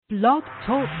Blog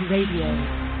Talk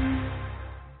Radio.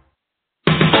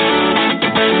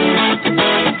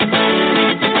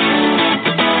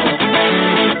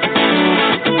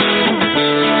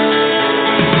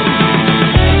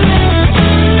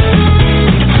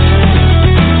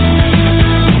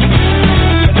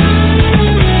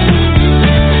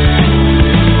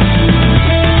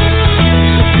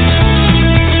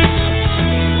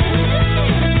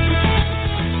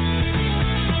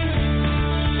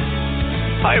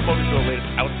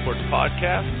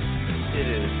 Podcast. It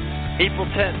is April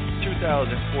 10th,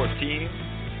 2014,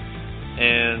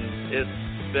 and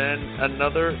it's been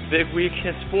another big week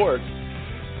in sports.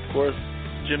 Of course,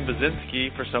 Jim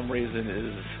Bazinski, for some reason,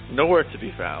 is nowhere to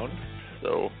be found,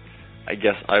 so I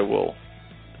guess I will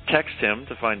text him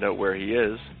to find out where he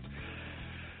is.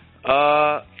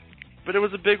 But it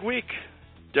was a big week.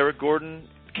 Derek Gordon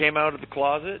came out of the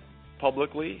closet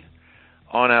publicly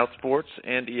on Outsports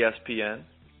and ESPN.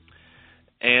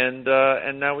 And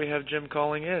now we have Jim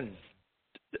calling in.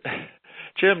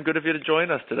 Jim, good of you to join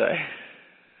us today.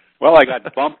 Well, I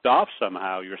got bumped off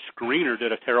somehow. Your screener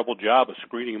did a terrible job of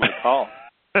screening my call.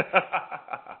 but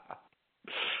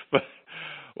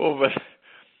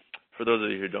for those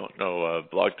of you who don't know,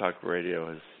 Blog Talk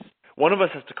Radio is one of us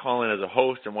has to call in as a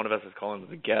host and one of us has to call in as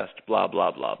a guest. Blah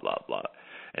blah blah blah blah.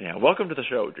 Anyhow, welcome to the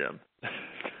show, Jim.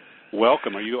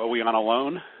 Welcome. Are we on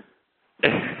alone?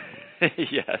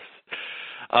 Yes.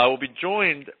 We'll be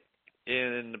joined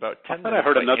in about 10 minutes. I thought I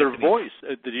heard another Anthony. Voice.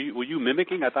 Were you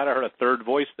mimicking? I thought I heard a third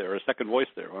voice there, or a second voice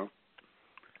there. Well,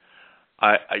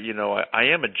 I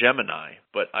am a Gemini,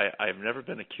 but I've never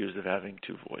been accused of having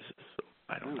two voices, so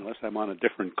I don't know. Unless I'm on a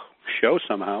different show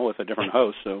somehow with a different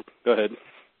host, so go ahead.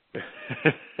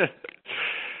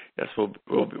 Yes,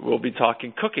 we'll be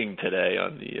talking cooking today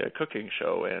on the cooking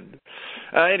show, and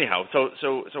anyhow, so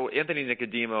Anthony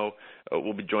Nicodemo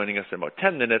will be joining us in about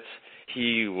 10 minutes.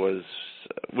 He was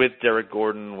with Derek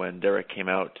Gordon when Derek came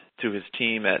out to his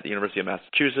team at the University of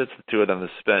Massachusetts. The two of them have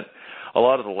spent a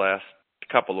lot of the last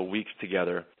couple of weeks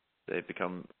together. They've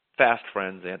become fast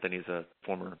friends. Anthony's he's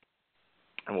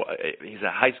a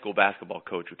high school basketball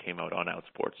coach who came out on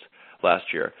Outsports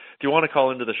last year. If you want to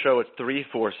call into the show, it's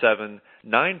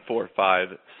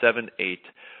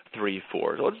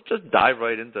 347-945-7834. So let's just dive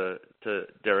right into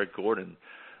Derek Gordon.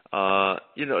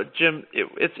 Jim,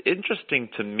 it's interesting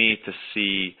to me to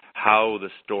see how the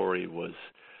story was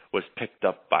picked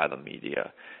up by the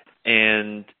media.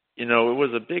 And, it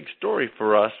was a big story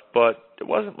for us, but it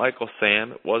wasn't Michael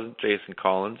Sam, it wasn't Jason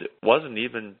Collins, it wasn't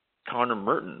even Connor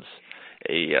Mertens,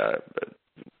 a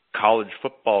college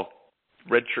football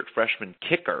redshirt freshman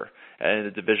kicker at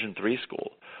a Division III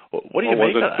school. What do you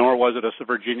make of that? Nor was it a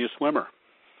Virginia swimmer.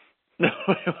 No,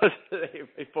 it was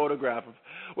a photograph of.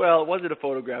 Well, it wasn't a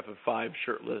photograph of five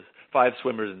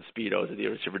swimmers in Speedos at the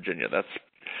University of Virginia. That's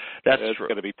true. It's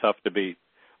going to be tough to beat.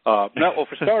 For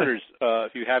starters,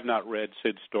 if you have not read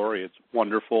Sid's story, it's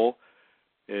wonderful.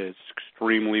 It's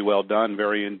extremely well done,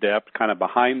 very in-depth, kind of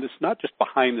not just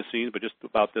behind the scenes, but just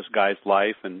about this guy's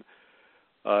life, and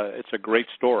it's a great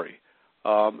story.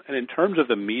 And in terms of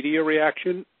the media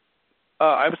reaction,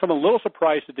 I'm a little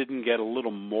surprised it didn't get a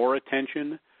little more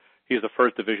attention. He's the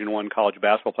first Division I college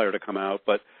basketball player to come out,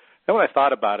 but then when I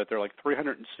thought about it, there are like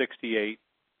 368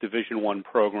 Division I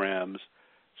programs,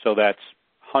 so that's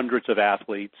hundreds of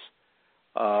athletes,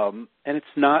 and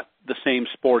it's not the same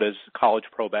sport as college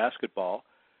pro basketball.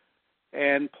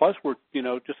 And plus, we're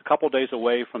just a couple of days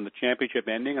away from the championship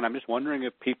ending, and I'm just wondering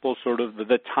if people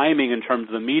the timing in terms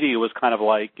of the media was kind of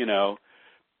like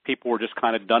people were just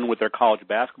kind of done with their college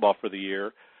basketball for the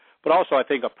year. But also, I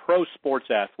think a pro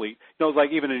sports athlete,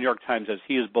 like even the New York Times says,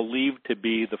 he is believed to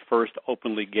be the first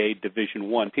openly gay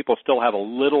Division I. People still have a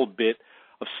little bit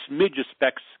of smidge of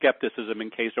skepticism in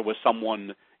case there was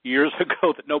someone years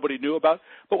ago that nobody knew about.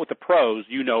 But with the pros,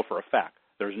 for a fact.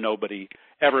 There's nobody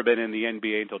ever been in the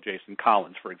NBA until Jason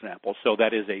Collins, for example. So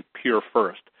that is a pure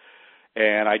first.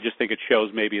 And I just think it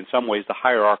shows maybe in some ways the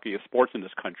hierarchy of sports in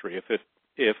this country.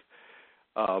 If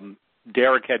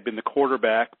Derek had been the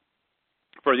quarterback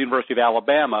for the University of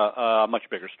Alabama, a much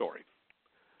bigger story.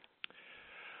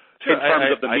 Sure, in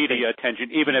terms of the media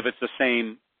attention, even if it's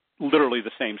literally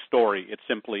the same story, it's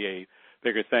simply a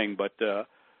bigger thing. But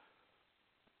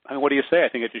what do you say? I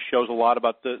think it just shows a lot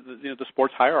about the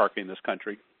sports hierarchy in this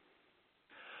country.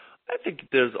 I think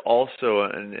there's also,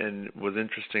 and was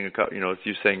interesting, as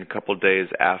you saying, a couple of days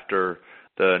after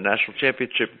the national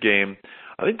championship game,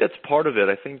 I think that's part of it.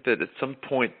 I think that at some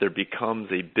point there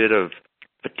becomes a bit of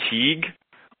fatigue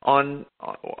on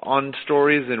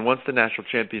stories, and once the national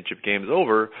championship game is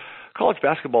over, college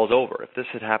basketball is over. If this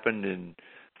had happened in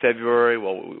February,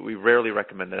 well, we rarely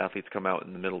recommend that athletes come out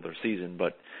in the middle of their season,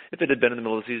 but if it had been in the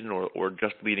middle of the season or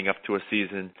just leading up to a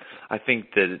season, I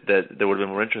think that there would have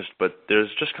been more interest. But there's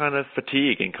just kind of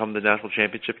fatigue, and come the national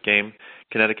championship game,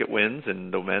 Connecticut wins,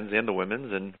 and the men's and the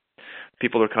women's, and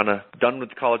people are kind of done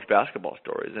with college basketball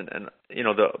stories. And you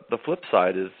know, the flip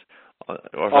side is, on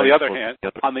the other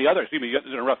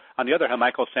hand,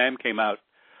 Michael Sam came out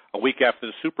a week after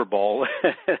the Super Bowl.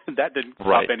 That didn't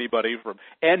stop anybody from,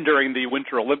 and during the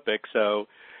Winter Olympics, so,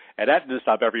 and that didn't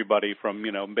stop everybody from,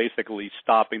 you know, basically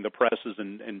stopping the presses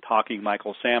and talking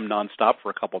Michael Sam nonstop for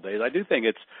a couple of days. I do think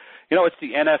it's, you know, it's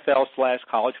the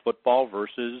NFL/college football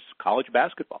versus college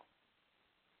basketball.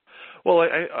 Well,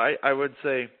 I would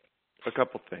say a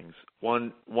couple things.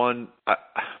 One,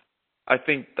 I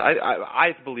think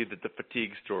I believe that the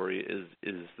fatigue story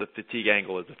is the fatigue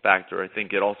angle is a factor. I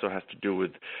think it also has to do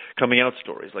with coming out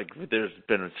stories. Like, there's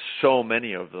been so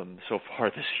many of them so far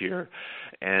this year,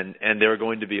 and there are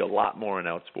going to be a lot more in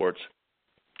Outsports.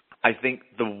 I think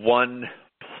the one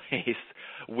place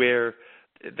where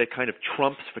that kind of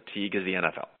trumps fatigue is the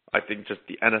NFL. I think just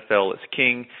the NFL is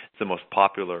king. It's the most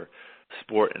popular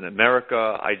sport in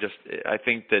America. I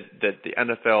think that the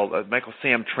NFL, Michael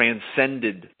Sam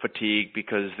transcended fatigue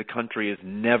because the country is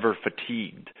never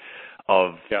fatigued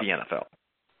of the NFL.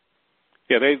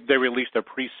 Yeah, they released a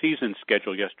preseason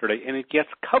schedule yesterday, and it gets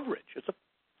coverage. It's a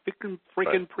freaking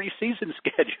preseason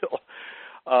schedule.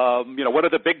 You know, what are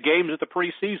the big games at the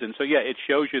preseason? So, yeah, it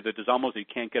shows you that you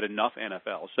can't get enough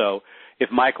NFL. So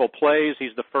if Michael plays,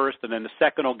 he's the first, and then the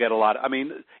second will get a lot. I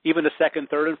mean, even the second,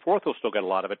 third, and fourth will still get a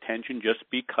lot of attention just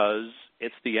because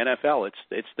it's the NFL.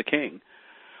 It's the king.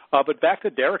 But back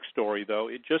to Derek's story, though,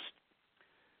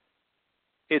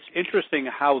 it's interesting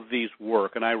how these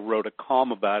work, and I wrote a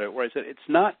column about it where I said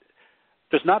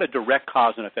there's not a direct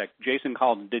cause and effect. Jason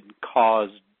Collins didn't cause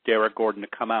Derek Gordon to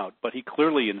come out, but he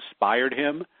clearly inspired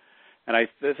him. And I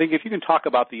think if you can talk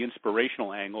about the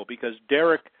inspirational angle, because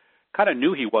Derek kind of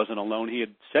knew he wasn't alone. He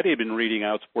had said he had been reading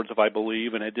Outsports, if I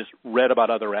believe, and had just read about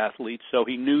other athletes, so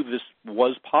he knew this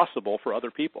was possible for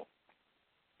other people.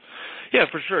 Yeah,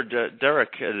 for sure. Derek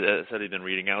said he'd been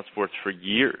reading Outsports for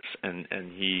years, and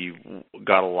he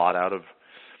got a lot out of,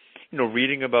 you know,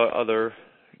 reading about other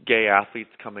gay athletes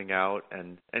coming out,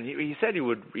 and he said he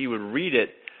would read it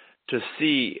to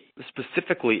see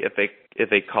specifically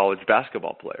if a college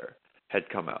basketball player had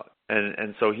come out,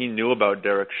 and so he knew about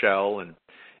Derek Shell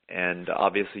and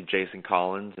obviously Jason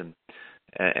Collins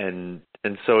and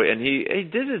so he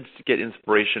did get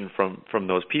inspiration from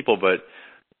those people, but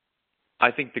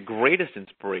I think the greatest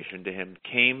inspiration to him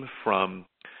came from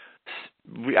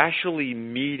actually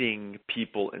meeting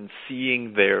people and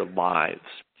seeing their lives,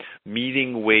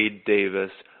 meeting Wade Davis,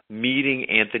 meeting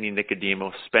Anthony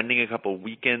Nicodemo, spending a couple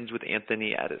weekends with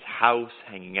Anthony at his house,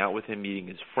 hanging out with him, meeting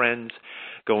his friends,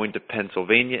 going to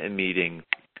Pennsylvania and meeting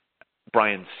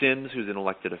Brian Sims, who's an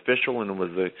elected official and was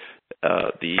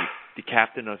the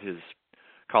captain of his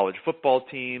college football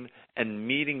team, and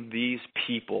meeting these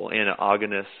people, Anna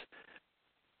Aganis.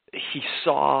 He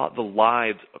saw the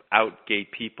lives of out gay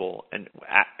people, and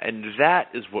that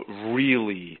is what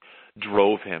really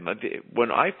drove him.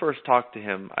 When I first talked to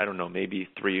him, I don't know, maybe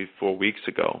 3 or 4 weeks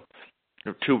ago,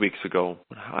 or 2 weeks ago,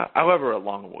 however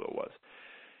long ago it was,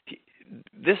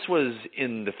 this was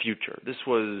in the future. This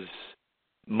was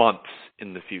months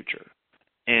in the future.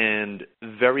 And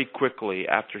very quickly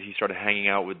after he started hanging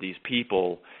out with these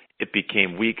people, it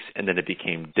became weeks, and then it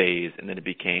became days, and then it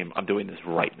became, I'm doing this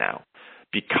right now,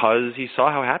 because he saw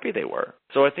how happy they were.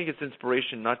 So I think it's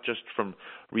inspiration not just from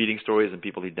reading stories and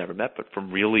people he'd never met, but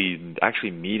from really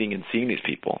actually meeting and seeing these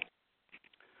people.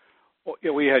 Well,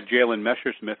 yeah, we had Jalen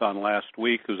Messersmith on last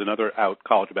week, who's another out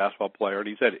college basketball player, and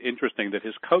he said, interesting, that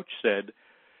his coach said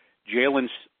Jalen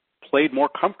played more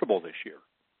comfortable this year.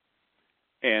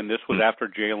 And this was after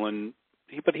Jalen,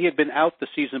 but he had been out the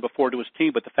season before to his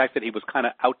team, but the fact that he was kind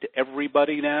of out to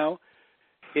everybody now,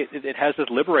 it has this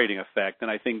liberating effect, and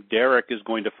I think Derek is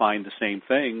going to find the same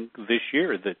thing this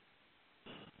year, that,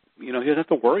 you know, he doesn't have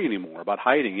to worry anymore about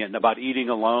hiding it and about eating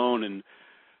alone.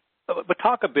 But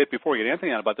talk a bit before we get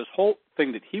anything out about this whole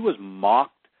thing that he was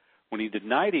mocked when he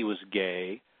denied he was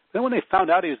gay. Then when they found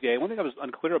out he was gay, one thing I was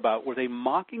unclear about, were they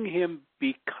mocking him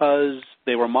because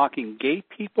they were mocking gay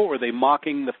people, or were they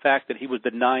mocking the fact that he was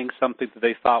denying something that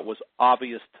they thought was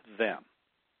obvious to them?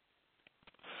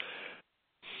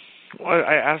 Well,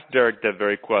 I asked Derek that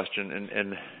very question,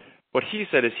 and what he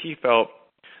said is he felt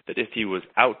that if he was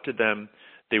out to them,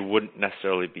 they wouldn't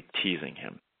necessarily be teasing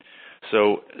him.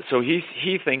 So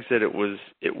he thinks that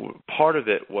part of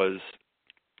it was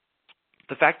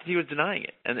the fact that he was denying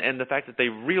it, and the fact that they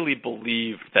really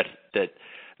believed that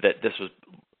this was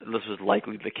this was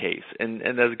likely the case, and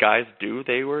as guys do,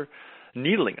 they were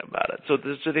needling about it. So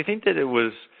they think that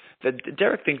that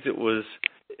Derek thinks it was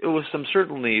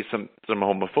certainly some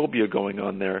homophobia going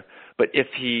on there. But if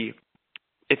he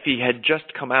had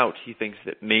just come out, he thinks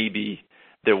that maybe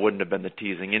there wouldn't have been the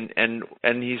teasing.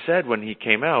 And he said when he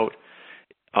came out,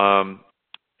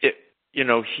 he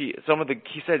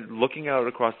said looking out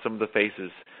across some of the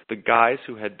faces, the guys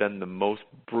who had been the most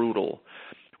brutal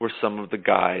were some of the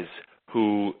guys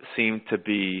who seemed to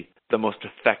be the most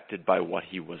affected by what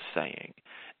he was saying.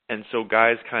 And so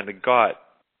guys kind of got,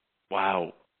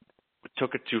 wow, we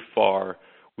took it too far.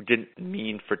 We didn't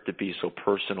mean for it to be so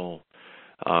personal.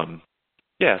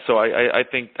 So I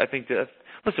think that,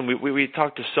 listen, we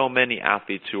talk to so many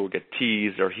athletes who will get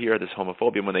teased or hear this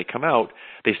homophobia, and when they come out,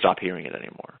 they stop hearing it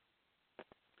anymore.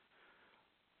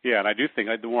 Yeah, and I do think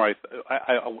the more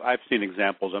I've seen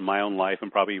examples in my own life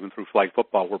and probably even through flag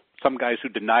football where some guys who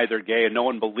deny they're gay and no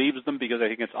one believes them because they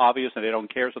think it's obvious and they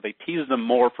don't care, so they tease them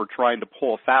more for trying to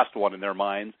pull a fast one in their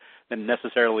minds than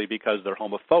necessarily because they're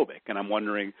homophobic. And I'm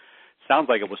wondering, sounds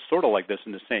like it was sort of like this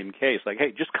in the same case. Like,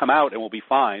 hey, just come out and we'll be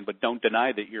fine, but don't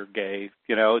deny that you're gay.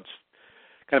 It's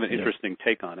kind of an interesting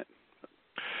take on it.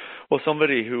 Well,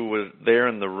 somebody who was there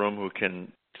in the room who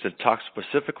can talk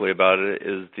specifically about it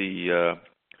is the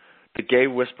gay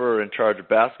whisperer in charge of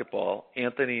basketball,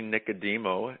 Anthony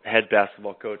Nicodemo, head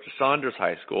basketball coach at Saunders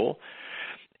High School.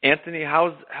 Anthony,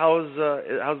 how's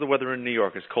the weather in New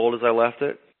York? As cold as I left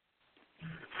it?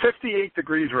 58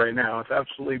 degrees right now. It's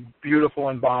absolutely beautiful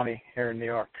and balmy here in New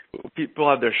York. People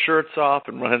have their shirts off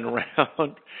and running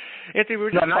around. Anthony, we were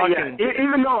just talking.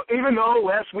 Even though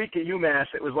last week at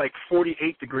UMass it was like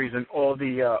 48 degrees and all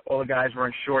the guys were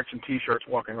in shorts and T-shirts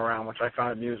walking around, which I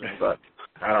found amusing. But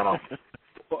I don't know.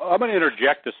 Well, I'm going to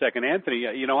interject a second, Anthony.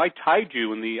 I tied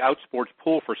you in the Outsports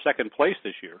pool for second place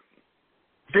this year.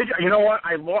 Did you know what?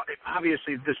 I lost.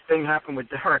 Obviously, this thing happened with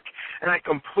Derek, and I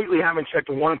completely haven't checked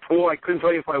one pool. I couldn't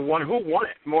tell you if I won. Who won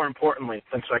it? More importantly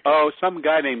than second. Oh, some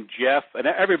guy named Jeff, and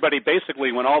everybody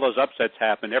basically, when all those upsets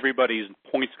happened, everybody's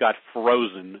points got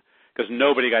frozen because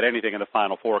nobody got anything in the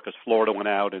Final Four because Florida went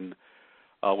out and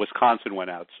Wisconsin went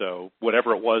out. So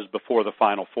whatever it was before the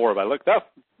Final Four, I looked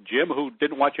up. Jim, who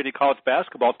didn't watch any college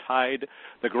basketball, tied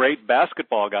the great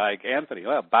basketball guy Anthony.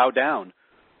 Well, bow down.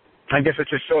 I guess it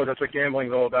just shows that's what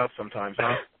gambling's all about sometimes,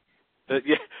 huh?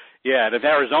 Yeah. And if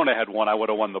Arizona had won, I would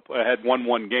have won had won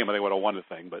one game, and they would have won the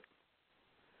thing. But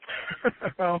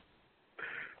well,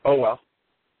 oh well.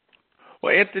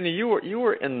 Well, Anthony, you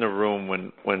were in the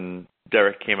room when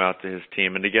Derek came out to his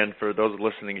team. And again, for those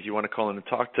listening, if you want to call in and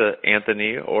talk to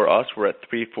Anthony or us, we're at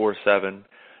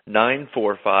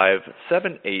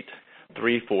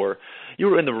 347-945-7834. You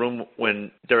were in the room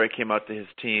when Derek came out to his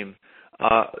team.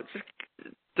 Just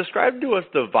describe to us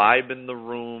the vibe in the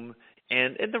room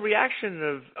and the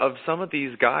reaction of some of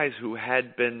these guys who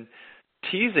had been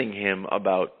teasing him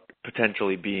about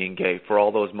potentially being gay for all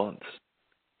those months.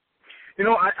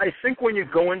 I think when you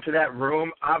go into that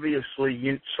room,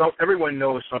 obviously, everyone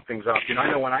knows something's up.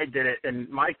 I know when I did it, and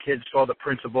my kids saw the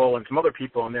principal and some other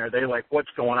people in there, they're like,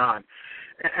 what's going on?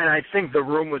 And I think the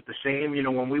room was the same.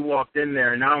 When we walked in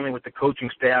there, not only with the coaching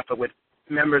staff, but with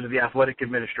members of the athletic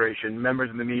administration,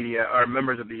 members of the media, or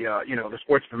members of the, the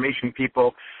sports information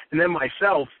people, and then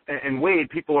myself and Wade,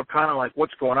 people were kind of like,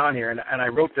 what's going on here? And I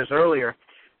wrote this earlier,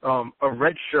 a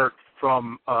red shirt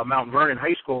from Mount Vernon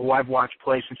High School, who I've watched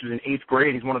play since he was in 8th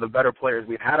grade. He's one of the better players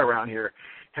we've had around here.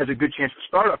 Has a good chance to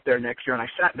start up there next year. And I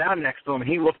sat down next to him, and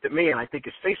he looked at me, and I think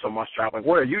his face almost dropped. Like,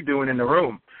 what are you doing in the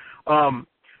room?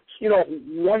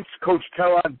 Once Coach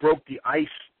Kellogg broke the ice,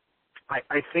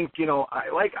 I think,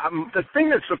 the thing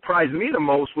that surprised me the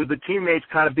most was the teammates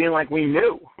kind of being like, we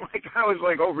knew. I was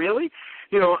like, oh, really?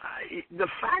 The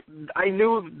fact I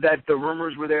knew that the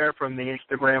rumors were there from the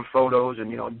Instagram photos,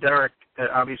 and, Derek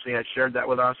obviously had shared that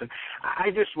with us, and I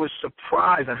just was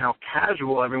surprised on how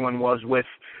casual everyone was with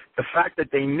the fact that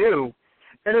they knew.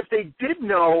 And if they did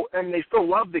know and they still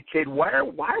loved the kid, why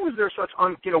was there such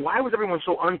why was everyone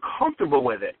so uncomfortable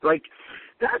with it? Like,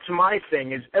 that's my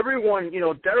thing, is everyone,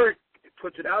 Derek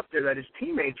puts it out there that his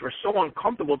teammates were so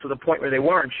uncomfortable to the point where they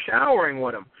weren't showering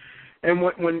with him. And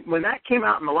when that came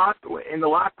out in the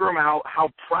locker room, how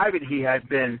private he had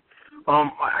been,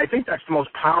 I think that's the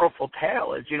most powerful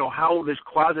tale, is how this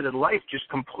closeted life just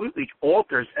completely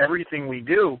alters everything we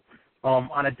do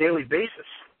on a daily basis.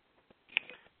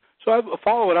 So I'll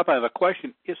follow it up. I have a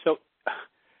question. So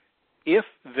if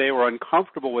they were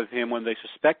uncomfortable with him when they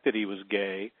suspected he was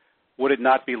gay, would it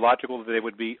not be logical that they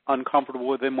would be uncomfortable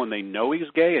with him when they know he's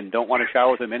gay and don't want to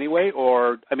shower with him anyway?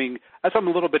 Or, that's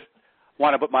something a little bit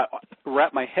want to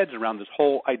wrap my heads around this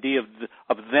whole idea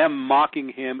of them mocking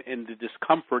him and the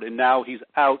discomfort, and now he's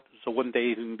out, so wouldn't they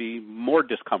even be more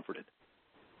discomforted?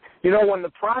 You know, when the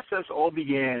process all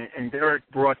began, and Derek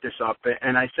brought this up,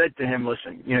 and I said to him,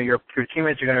 listen, you know, your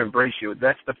teammates are going to embrace you.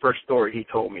 That's the first story he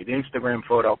told me, the Instagram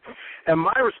photo. And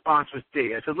my response was,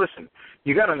 I said, listen,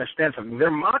 you got to understand something. They're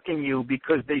mocking you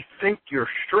because they think you're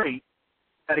straight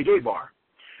at a gay bar.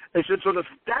 They said, so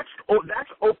that's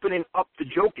opening up to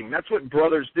joking. That's what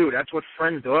brothers do. That's what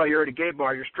friends do. Oh, you're at a gay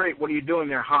bar. You're straight. What are you doing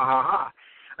there? Ha, ha, ha.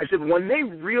 I said, when they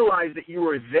realize that you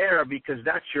were there because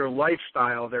that's your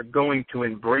lifestyle, they're going to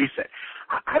embrace it.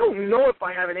 I don't know if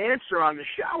I have an answer on the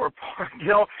shower part. You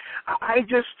know, I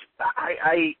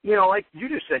you know, like you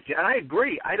just said, and I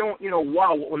agree. I don't, you know,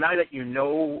 wow, well, now that you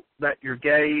know that you're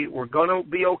gay, we're going to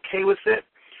be okay with it.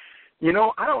 You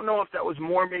know, I don't know if that was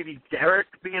more maybe Derek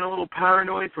being a little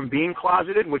paranoid from being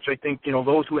closeted, which I think, you know,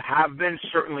 those who have been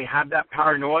certainly have that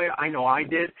paranoia. I know I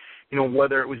did, you know,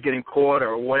 whether it was getting caught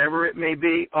or whatever it may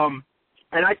be. And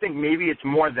I think maybe it's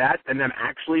more that than them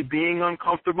actually being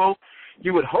uncomfortable.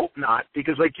 You would hope not,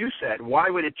 because like you said,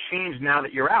 why would it change now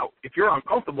that you're out? If you're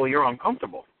uncomfortable, you're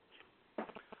uncomfortable.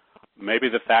 Maybe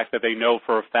the fact that they know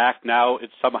for a fact now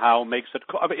it somehow makes it.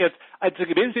 I mean, it's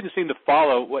interesting to see to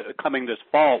follow coming this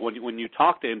fall when you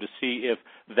talk to him to see if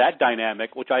that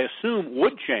dynamic, which I assume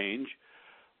would change,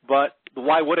 but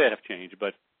why would it have changed?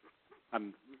 But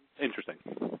interesting.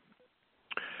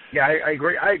 Yeah, I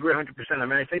agree. I agree 100%. I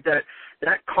mean, I think that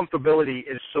comfortability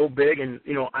is so big, and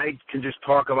you know, I can just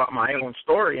talk about my own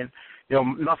story, and you know,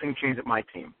 nothing changed at my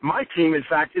team. My team, in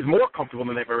fact, is more comfortable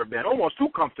than they've ever been, almost too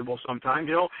comfortable sometimes.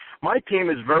 You know, my team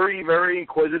is very, very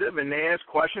inquisitive, and they ask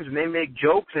questions, and they make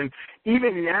jokes. And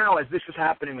even now, as this is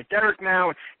happening with Derek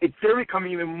now, they're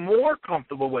becoming even more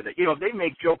comfortable with it. You know, they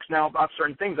make jokes now about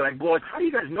certain things that I blow like, how do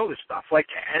you guys know this stuff? Like,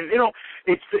 and, you know,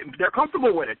 they're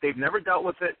comfortable with it. They've never dealt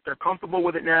with it. They're comfortable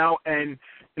with it now, and,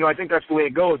 you know, I think that's the way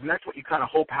it goes. And that's what you kind of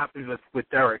hope happens with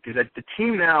Derek, is that the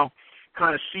team now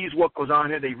kind of sees what goes on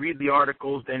here. They read the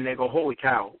articles, then they go, holy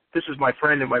cow, this is my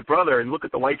friend and my brother, and look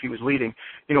at the life he was leading.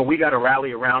 You know, we got to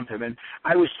rally around him. And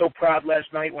I was so proud last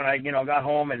night when I, you know, got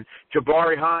home, and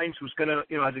Jabari Hines, who's going to,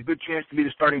 you know, has a good chance to be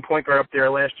the starting point guard up there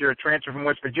last year, a transfer from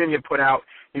West Virginia, put out,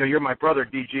 you know, you're my brother,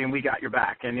 DG, and we got your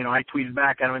back. And, you know, I tweeted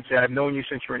back at him and said, I've known you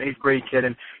since you were an 8th grade kid,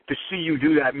 and to see you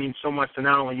do that means so much to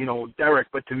not only, you know, Derek,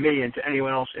 but to me and to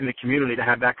anyone else in the community to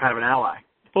have that kind of an ally.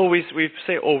 Well, we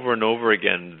say over and over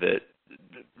again that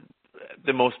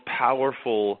the most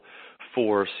powerful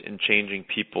force in changing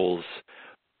people's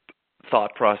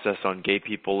thought process on gay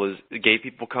people is gay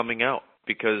people coming out,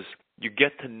 because you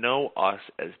get to know us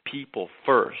as people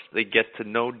first. They get to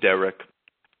know Derek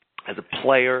as a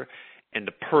player and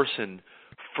a person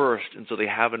first, and so they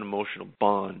have an emotional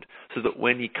bond, so that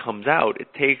when he comes out, it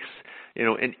takes, you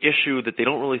know, an issue that they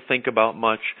don't really think about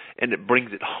much, and it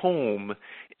brings it home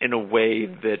in a way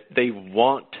that they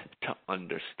want to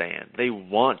understand. They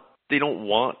don't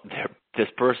want this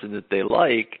person that they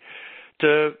like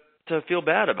to feel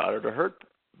bad about it or hurt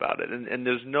about it. And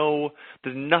there's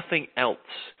nothing else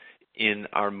in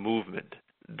our movement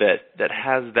that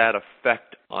has that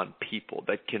effect on people,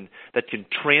 that can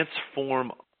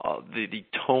transform the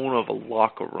tone of a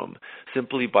locker room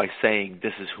simply by saying,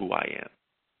 this is who I am.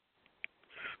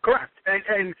 Correct.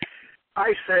 And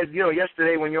I said, you know,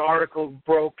 yesterday when your article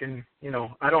broke, and, you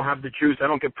know, I don't have the juice. I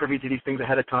don't get privy to these things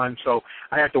ahead of time, so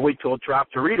I have to wait till it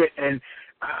dropped to read it. And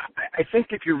I think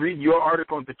if you read your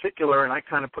article in particular, and I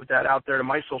kind of put that out there to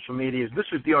my social media, this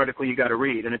is the article you got to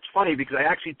read. And it's funny because I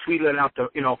actually tweeted it out to,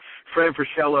 you know, Fran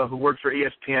Fraschilla, who works for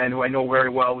ESPN, who I know very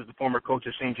well, who's the former coach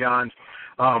of St. John's.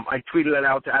 I tweeted it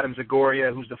out to Adam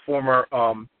Zagoria, who's the former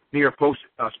New York Post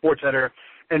sports editor.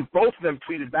 And both of them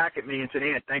tweeted back at me and said,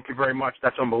 Ant, thank you very much.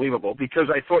 That's unbelievable. Because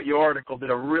I thought your article did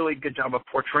a really good job of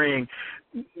portraying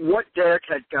what Derek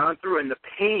had gone through and the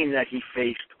pain that he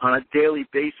faced on a daily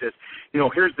basis. You know,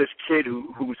 here's this kid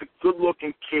who's a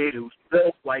good-looking kid who's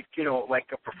built like, you know, like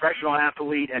a professional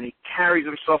athlete, and he carries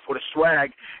himself with a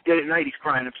swag, yet at night he's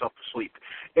crying himself to sleep.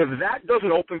 If that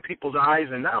doesn't open people's eyes,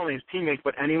 and not only his teammates,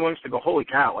 but anyone's to go, holy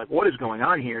cow, like what is going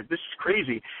on here? This is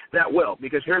crazy. That will,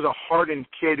 because here's a hardened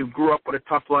kid who grew up with a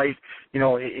tough life. You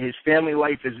know, his family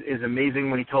life is amazing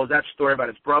when he tells that story about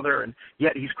his brother, and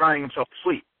yet he's crying himself to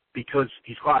sleep because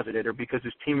he's closeted or because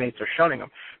his teammates are shunning him.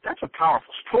 That's a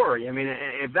powerful story. I mean,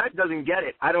 if that doesn't get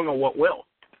it, I don't know what will.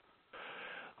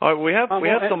 All right, we have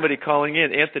somebody calling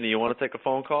in. Anthony, you want to take a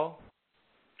phone call?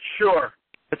 Sure.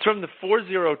 It's from the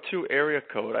 402 area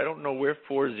code. I don't know where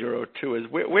 402 is.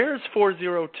 Where is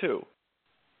 402?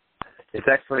 It's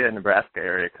actually a Nebraska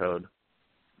area code.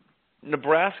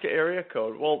 Nebraska area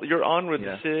code. Well, you're on with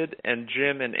Yeah. Sid and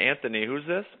Jim and Anthony. Who's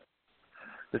this?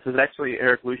 This is actually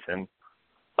Eric Lucien.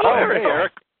 Oh, hey,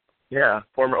 Eric. Yeah,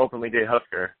 former openly gay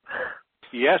Husker.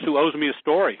 Yes, who owes me a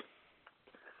story?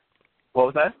 What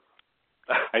was that?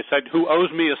 I said, who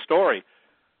owes me a story?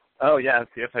 Oh, yes,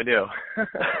 I do.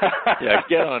 Yeah,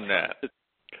 get on that.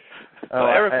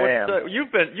 Eric, I am.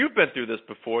 you've been through this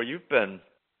before. You've been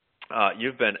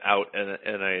out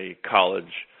in a college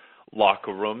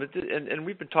locker room, and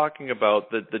we've been talking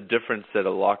about the difference that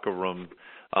a locker room,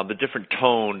 the different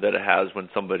tone that it has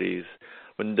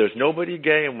when there's nobody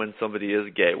gay and when somebody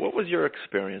is gay. What was your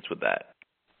experience with that?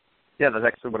 Yeah, that's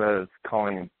actually what I was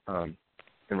calling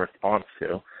in response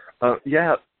to.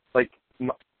 Like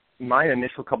my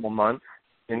initial couple months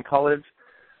in college,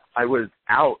 I was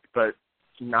out, but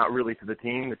not really to the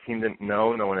team. The team didn't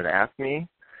know. No one had asked me.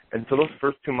 And so those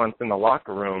first 2 months in the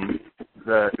locker room,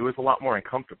 it was a lot more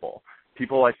uncomfortable.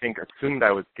 People, I think, assumed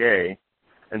I was gay,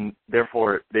 and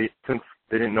therefore, since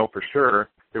they didn't know for sure,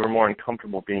 they were more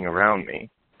uncomfortable being around me.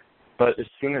 But as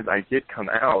soon as I did come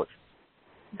out,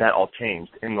 that all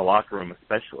changed, in the locker room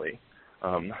especially.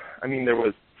 There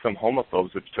was some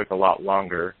homophobes, which took a lot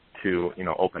longer to,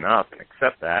 open up and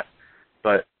accept that.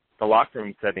 But the locker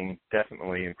room setting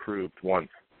definitely improved once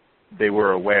they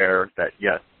were aware that,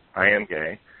 yes, I am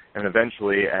gay. And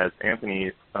eventually, as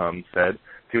Anthony said,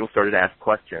 people started to ask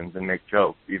questions and make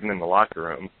jokes, even in the locker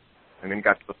room. And then it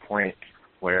got to the point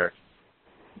where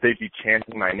they'd be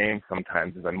chanting my name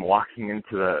sometimes as I'm walking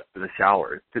into the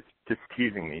shower, just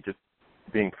teasing me, just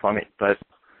being funny. But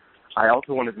I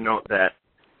also wanted to note that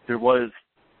there was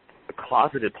a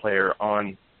closeted player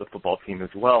on the football team as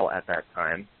well at that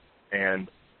time, and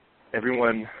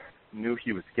everyone knew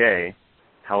he was gay.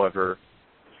 However,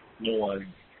 no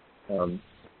one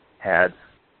had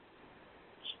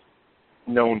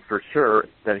known for sure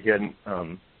that he hadn't,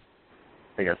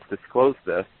 disclosed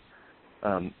this.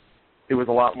 It was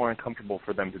a lot more uncomfortable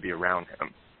for them to be around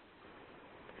him.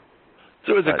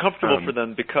 So it was uncomfortable for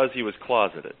them because he was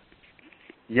closeted?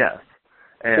 Yes.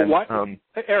 And,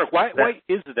 Eric, why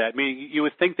is that? You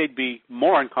would think they'd be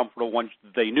more uncomfortable once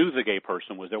they knew the gay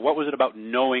person was there. What was it about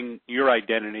knowing your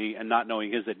identity and not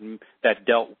knowing his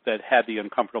that had the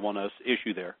uncomfortableness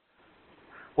issue there?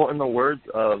 Well, in the words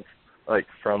of,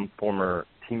 from former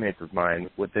teammates of mine,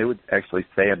 what they would actually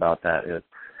say about that is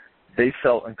they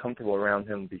felt uncomfortable around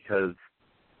him because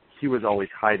he was always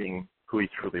hiding who he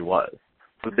truly was.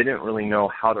 So they didn't really know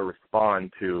how to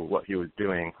respond to what he was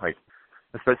doing,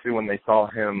 especially when they saw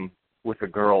him with a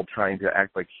girl trying to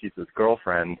act like she's his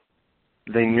girlfriend.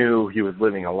 They knew he was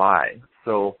living a lie.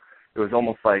 So it was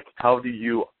almost like, how do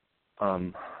you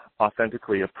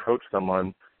authentically approach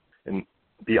someone and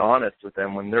be honest with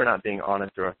them when they're not being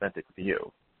honest or authentic with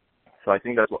you? So I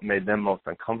think that's what made them most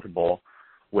uncomfortable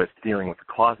with dealing with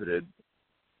a closeted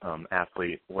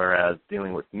athlete, whereas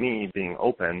dealing with me being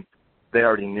open, they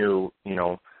already knew,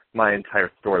 my entire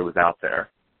story was out there.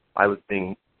 I was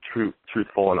being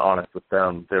truthful and honest with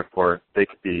them, therefore they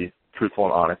could be truthful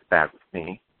and honest back with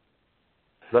me.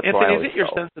 So that's Anthony, is it your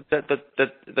sense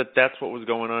that that's what was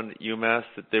going on at UMass,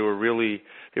 that they were really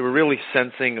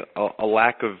sensing a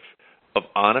lack of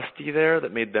honesty there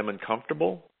that made them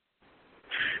uncomfortable?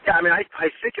 Yeah, I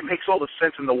think it makes all the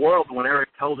sense in the world when Eric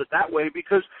tells it that way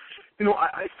because,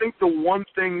 I think the one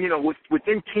thing,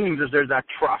 within teams is there's that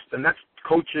trust, and that's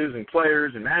coaches and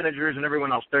players and managers and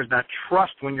everyone else. There's that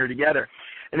trust when you're together.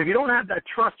 And if you don't have that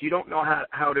trust, you don't know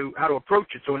how to approach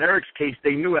it. So in Eric's case,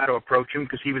 they knew how to approach him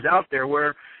because he was out there,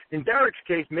 where in Derek's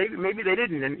case, maybe they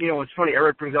didn't. And, it's funny,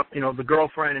 Eric brings up, the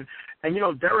girlfriend.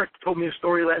 And Derek told me a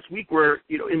story last week where,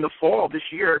 in the fall this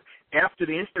year, after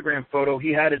the Instagram photo,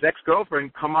 he had his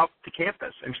ex-girlfriend come up to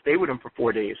campus and stay with him for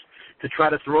 4 days to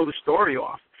try to throw the story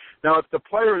off. Now, if the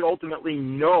players ultimately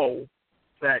know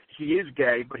that he is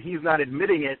gay, but he's not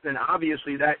admitting it, then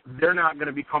obviously that they're not going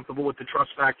to be comfortable with the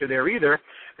trust factor there either.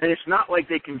 And it's not like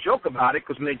they can joke about it,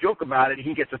 because when they joke about it,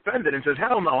 he gets offended and says,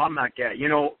 hell no, I'm not gay.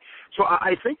 So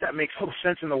I think that makes all the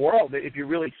sense in the world if you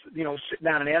really, sit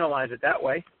down and analyze it that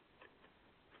way.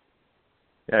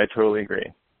 Yeah, I totally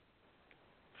agree.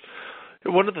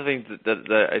 One of the things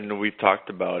that I know we've talked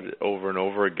about over and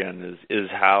over again is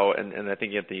how, and I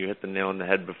think Anthony, you hit the nail on the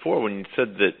head before when you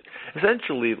said that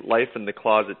essentially life in the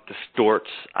closet distorts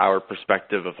our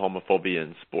perspective of homophobia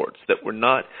in sports. That we're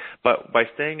not, but by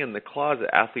staying in the closet,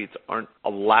 athletes aren't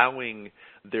allowing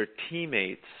their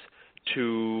teammates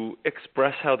to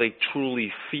express how they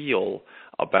truly feel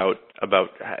about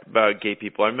gay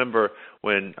people. I remember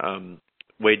when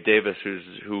Wade Davis,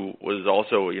 who was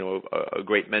also a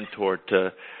great mentor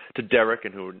to Derek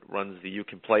and who runs the You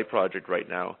Can Play project right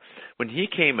now, when he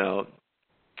came out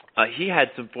he had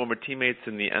some former teammates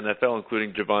in the NFL,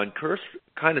 including Javon Curse,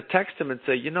 kind of text him and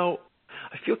say,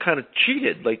 I feel kind of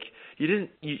cheated. Like you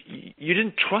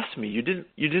didn't trust me. You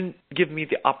didn't give me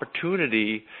the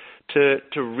opportunity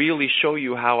to really show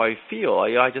you how I feel.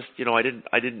 I just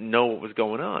I didn't know what was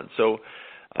going on. So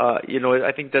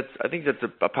I think that's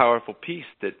a powerful piece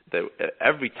that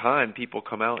every time people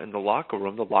come out in the locker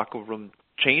room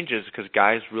changes because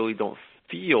guys really don't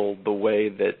feel the way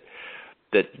that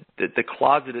the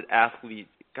closeted athlete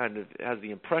kind of has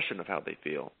the impression of how they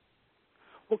feel.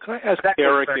 Well, can I ask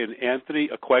Eric and Anthony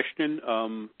a question?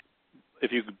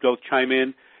 If you could both chime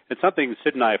in. And something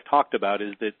Sid and I have talked about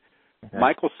is that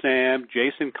Michael Sam,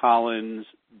 Jason Collins,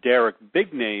 Derek,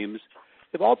 big names,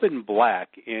 they've all been black,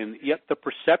 and yet the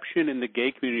perception in the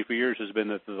gay community for years has been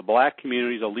that the black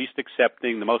community is the least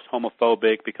accepting, the most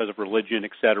homophobic because of religion,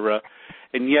 et cetera.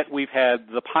 And yet we've had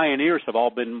the pioneers have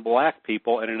all been black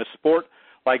people, and in a sport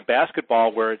like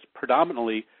basketball where it's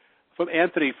predominantly, from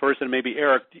Anthony first and maybe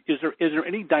Eric, is there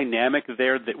any dynamic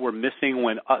there that we're missing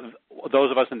when those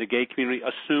of us in the gay community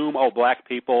assume, black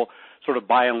people sort of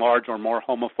by and large are more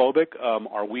homophobic?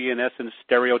 Are we in essence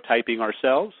stereotyping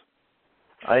ourselves?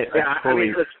 I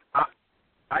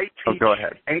teach go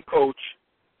ahead. And coach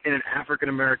in an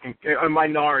African-American, a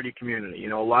minority community,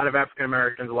 a lot of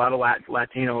African-Americans, a lot of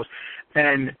Latinos.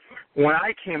 And when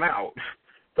I came out,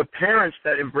 the parents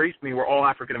that embraced me were all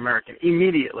African-American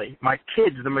immediately. My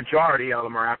kids, the majority of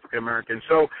them are African-American.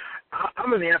 So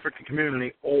I'm in the African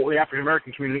community, the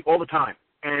African-American community all the time.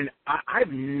 And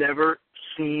I've never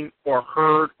seen or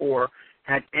heard or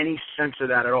had any sense of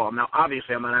that at all. Now,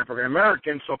 obviously, I'm an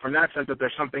African-American, so from that sense, if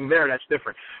there's something there, that's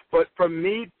different. But for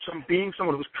me, being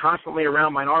someone who's constantly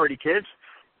around minority kids,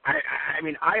 I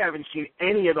mean, I haven't seen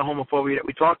any of the homophobia that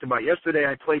we talked about. Yesterday,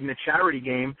 I played in a charity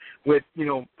game with,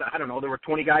 I don't know, there were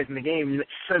 20 guys in the game.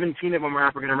 17 of them are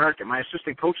African-American. My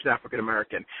assistant coach is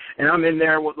African-American. And I'm in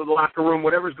there with the locker room,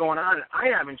 whatever's going on. And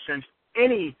I haven't sensed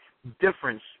any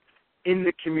difference in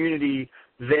the community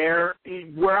there.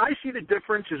 Where I see the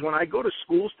difference is when I go to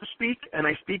schools to speak, and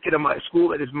I speak at a school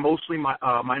that is mostly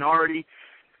minority.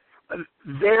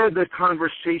 There, the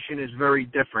conversation is very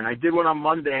different. I did one on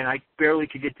Monday, and I barely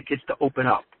could get the kids to open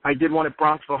up. I did one at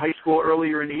Bronxville High School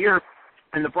earlier in the year,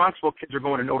 and the Bronxville kids are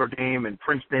going to Notre Dame and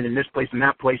Princeton and this place and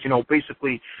that place,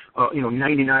 basically,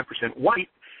 99% white.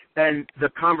 And the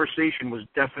conversation was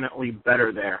definitely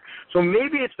better there. So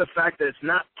maybe it's the fact that it's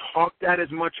not talked at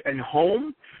as much at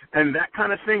home and that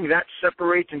kind of thing, that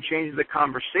separates and changes the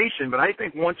conversation. But I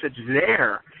think once it's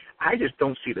there, I just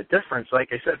don't see the difference, like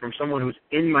I said, from someone who's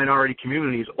in minority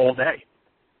communities all day.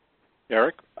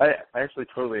 Eric? I actually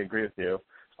totally agree with you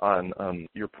on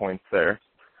your points there.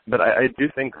 But I do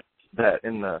think that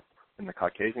in the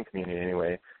Caucasian community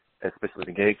anyway, especially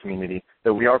the gay community,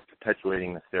 that we are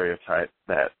perpetuating the stereotype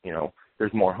that,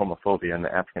 there's more homophobia in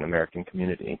the African-American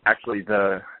community. Actually,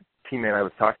 the teammate I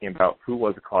was talking about who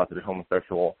was a closeted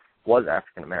homosexual was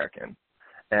African-American.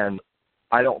 And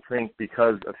I don't think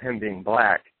because of him being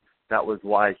black, that was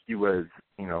why he was,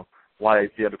 why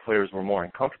the other players were more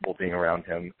uncomfortable being around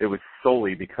him. It was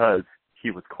solely because he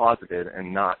was closeted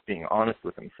and not being honest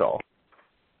with himself.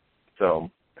 So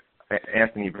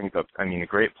Anthony brings up, a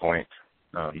great point.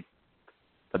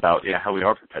 About how we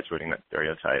are perpetuating that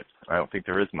stereotype. I don't think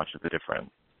there is much of a difference.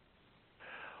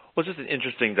 Well, it's just an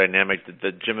interesting dynamic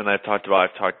that Jim and I have talked about.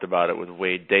 I've talked about it with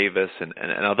Wade Davis and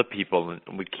other people,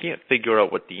 and we can't figure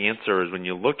out what the answer is when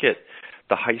you look at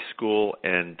the high school,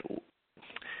 and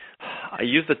I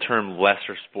use the term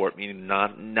lesser sport, meaning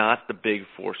not the big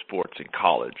four sports in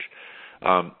college.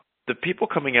 The people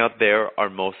coming out there are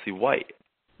mostly white,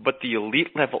 but the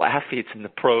elite level athletes in the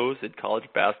pros in college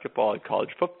basketball and college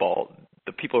football,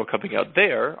 the people who are coming out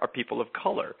there are people of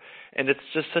color. And it's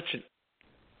just such an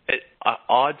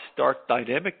odd, stark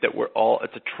dynamic that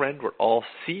it's a trend we're all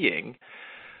seeing,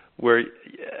 where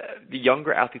the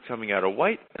younger athletes coming out are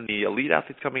white and the elite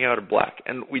athletes coming out are black.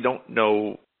 And we don't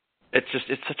know, it's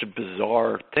such a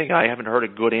bizarre thing. I haven't heard a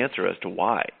good answer as to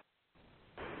why.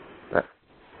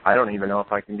 I don't even know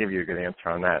if I can give you a good answer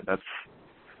on that.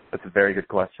 That's a very good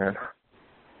question.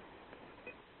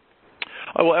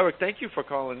 Oh, well, Eric, thank you for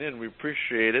calling in. We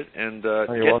appreciate it, and get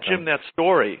welcome. Jim that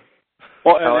story.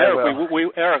 Well, and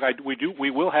Eric,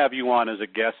 we will have you on as a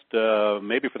guest,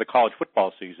 maybe for the college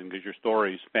football season, because your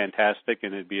story is fantastic,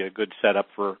 and it'd be a good setup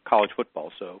for college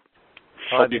football. So,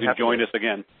 hope you can join us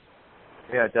again.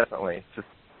 Yeah, definitely. Just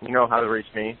you know how to reach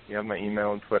me. You have my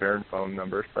email and Twitter and phone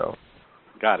number. So,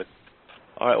 got it.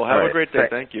 All right. Well, have a great day.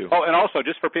 Thank you. Oh, and also,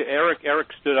 just for Eric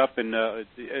stood up and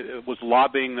was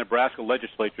lobbying Nebraska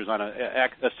legislatures on a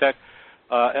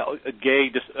gay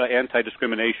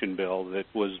anti-discrimination bill that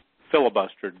was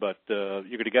filibustered, but you're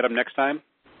going to get them next time?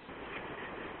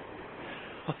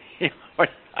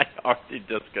 I already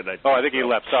disconnected. Oh, I think he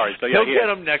left. Sorry. So yeah, he'll get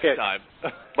them next time.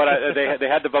 But they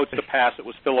had the votes to pass. It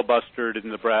was filibustered in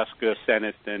the Nebraska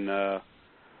Senate, and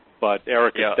but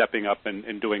Eric is stepping up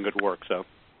and doing good work. So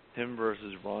him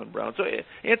versus Ron Brown. So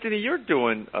Anthony, you're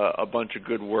doing a bunch of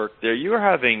good work there. You're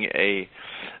having a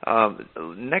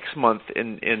next month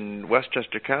in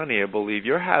Westchester County, I believe.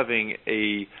 You're having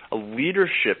a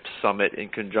leadership summit in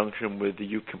conjunction with the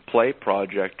You Can Play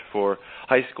project for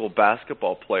high school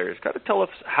basketball players. Kind of tell us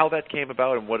how that came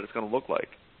about and what it's going to look like.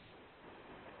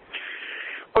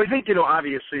 Well, I think,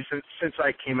 obviously, since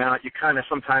I came out, you kind of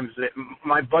sometimes,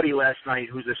 my buddy last night,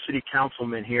 who's a city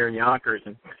councilman here in Yonkers,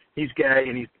 and he's gay,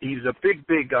 and he's a big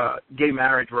gay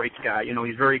marriage rights guy.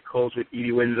 He's very close with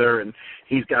Edie Windsor, and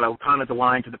he's got a ton of the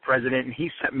line to the president, and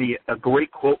he sent me a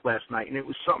great quote last night, and it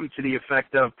was something to the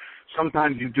effect of,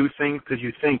 sometimes you do things because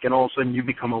you think, and all of a sudden you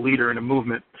become a leader in a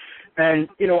movement. And,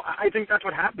 I think that's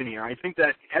what happened here. I think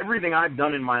that everything I've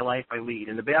done in my life, I lead.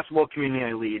 In the basketball community,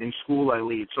 I lead. In school, I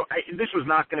lead. So this was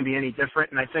not going to be any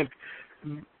different. And I think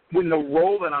when the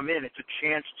role that I'm in, it's a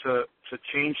chance to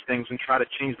change things and try to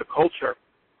change the culture.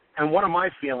 And one of my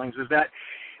feelings is that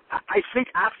I think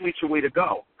athletes are the way to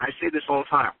go. I say this all the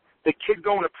time. The kid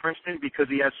going to Princeton because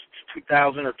he has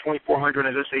 2,000 or 2,400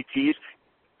 as SATs,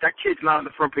 that kid's not on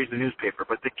the front page of the newspaper.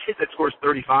 But the kid that scores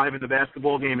 35 in the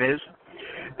basketball game is.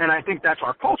 And I think that's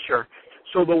our culture.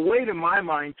 So the way, to my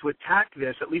mind, to attack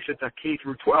this, at least at the K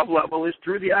through 12 level, is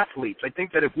through the athletes. I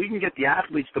think that if we can get the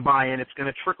athletes to buy in, it's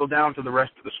going to trickle down to the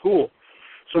rest of the school.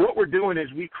 So what we're doing is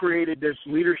we created this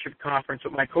leadership conference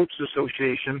at my coaches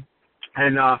association,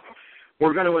 and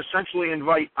we're going to essentially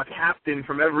invite a captain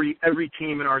from every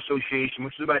team in our association,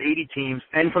 which is about 80 teams,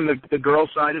 and from the girls'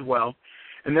 side as well.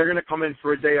 And they're going to come in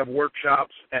for a day of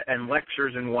workshops and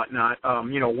lectures and whatnot.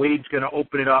 Wade's going to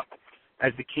open it up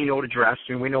as the keynote address,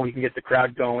 and we know he can get the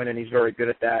crowd going, and he's very good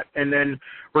at that. And then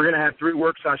we're going to have 3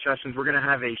 workshop sessions. We're going to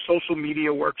have a social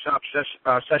media workshop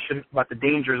session about the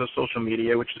dangers of social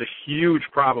media, which is a huge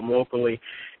problem locally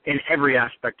in every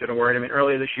aspect of the word. I mean,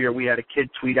 earlier this year we had a kid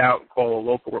tweet out and call a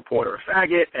local reporter a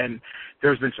faggot, and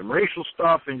there's been some racial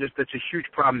stuff, and just it's a huge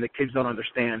problem that kids don't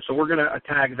understand. So we're going to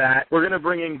attack that. We're going to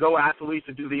bring in Go Athletes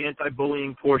to do the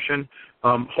anti-bullying portion.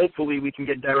 Hopefully we can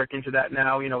get Derek into that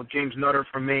now. James Nutter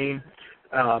from Maine.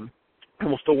 And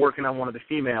we're still working on one of the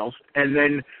females. And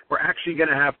then we're actually going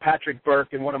to have Patrick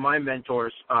Burke and one of my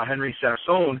mentors, Henry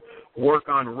Sassone, work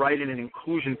on writing an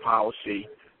inclusion policy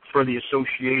for the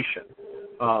association.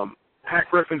 Pat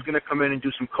Griffin's going to come in and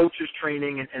do some coaches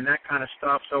training and that kind of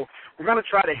stuff. So we're going to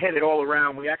try to hit it all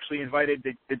around. We actually invited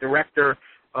the director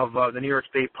of the New York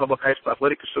State Public High School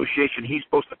Athletic Association. He's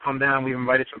supposed to come down. We've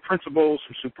invited some principals,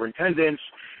 some superintendents,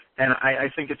 and I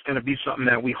think it's going to be something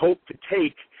that we hope to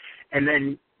take and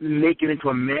then make it into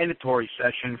a mandatory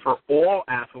session for all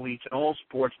athletes in all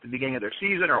sports at the beginning of their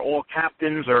season, or all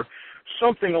captains, or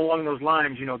something along those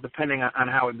lines, depending on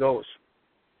how it goes.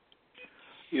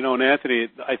 And Anthony,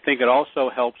 I think it also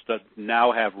helps to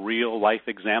now have real-life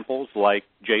examples like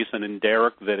Jason and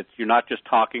Derek, that you're not just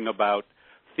talking about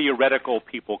theoretical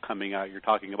people coming out. You're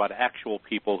talking about actual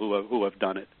people who have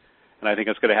done it. And I think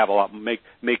it's going to have a lot make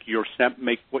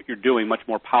what you're doing much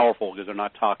more powerful, because they're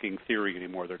not talking theory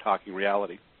anymore; they're talking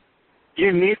reality.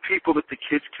 You need people that the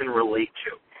kids can relate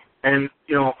to, and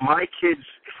my kids.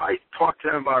 If I talk to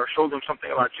them about or show them something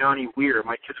about Johnny Weir,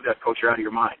 my kids will go, "Coach, you're out of your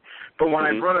mind." But when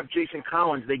I brought up Jason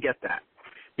Collins, they get that.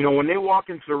 When they walk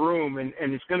into the room, and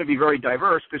it's going to be very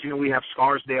diverse because we have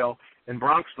Scarsdale and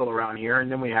Bronxville around here,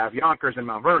 and then we have Yonkers and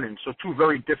Mount Vernon, so 2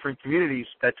 very different communities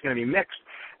that's going to be mixed.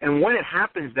 And when it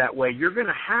happens that way, you're going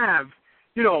to have,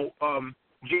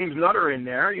 James Nutter in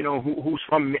there, who's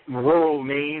from rural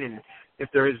Maine, and if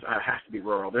there is, it has to be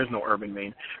rural. There's no urban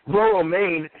Maine. Rural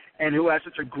Maine, and who has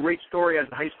such a great story as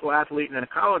a high school athlete and then a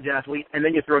college athlete. And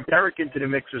then you throw Derek into the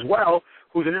mix as well,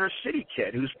 who's an inner city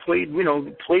kid who's played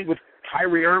with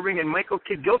Kyrie Irving and Michael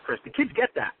Kidd-Gilchrist. The kids get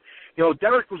that.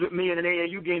 Derek was with me in an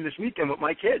AAU game this weekend with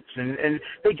my kids, and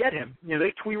they get him. They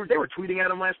were tweeting at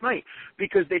him last night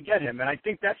because they get him. And I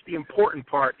think that's the important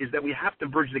part, is that we have to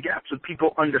bridge the gap so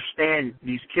people understand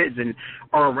these kids and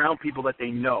are around people that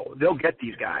they know. They'll get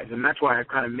these guys, and that's why I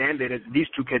kind of mandated these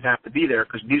 2 kids have to be there,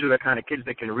 because these are the kind of kids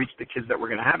that can reach the kids that we're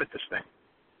going to have at this thing.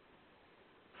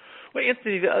 Well,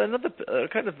 Anthony, another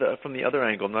from the other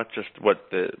angle, not just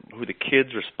who the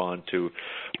kids respond to,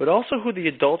 but also who the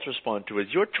adults respond to, is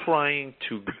you're trying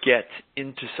to get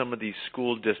into some of these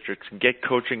school districts and get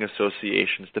coaching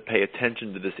associations to pay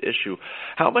attention to this issue.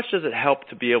 How much does it help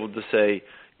to be able to say,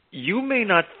 you may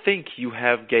not think you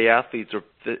have gay athletes or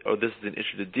this is an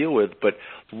issue to deal with, but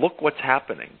look what's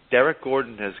happening. Derek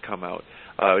Gordon has come out.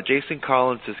 Jason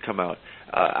Collins has come out.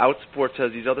 Outsports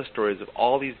has these other stories of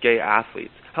all these gay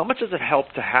athletes. How much does it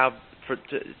help to have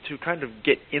to kind of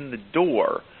get in the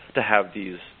door to have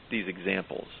these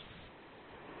examples?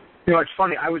 You know, it's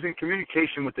funny. I was in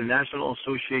communication with the National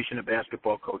Association of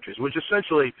Basketball Coaches, which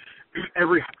essentially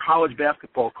every college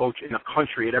basketball coach in the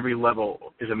country at every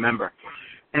level is a member.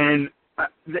 And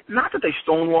not that they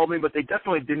stonewalled me, but they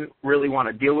definitely didn't really want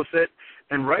to deal with it.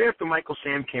 And right after Michael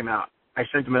Sam came out, I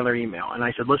sent him another email, and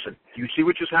I said, listen, do you see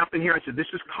what just happened here? I said, this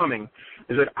is coming.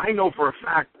 I said, I know for a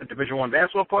fact a Division I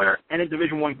basketball player and a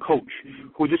Division I coach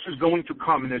who this is going to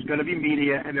come, and there's going to be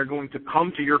media, and they're going to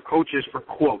come to your coaches for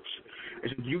quotes. I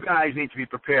said, you guys need to be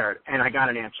prepared, and I got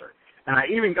an answer. And I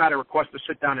even got a request to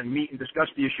sit down and meet and discuss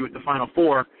the issue at the Final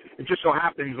Four. It just so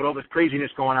happens with all this craziness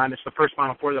going on, it's the first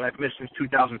Final Four that I've missed since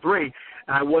 2003, and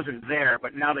I wasn't there.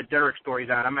 But now that Derek's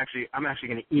story's out, I'm actually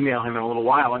going to email him in a little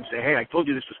while and say, hey, I told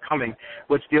you this was coming.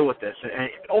 Let's deal with this. And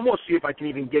almost see if I can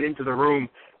even get into the room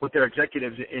with their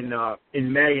executives in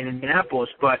May in Indianapolis.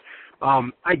 But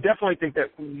I definitely think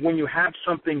that when you have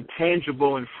something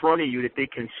tangible in front of you that they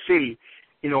can see,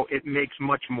 you know, it makes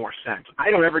much more sense.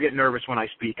 I don't ever get nervous when I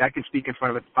speak. I can speak in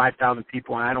front of 5,000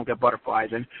 people, and I don't get butterflies.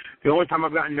 And the only time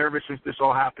I've gotten nervous since this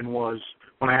all happened was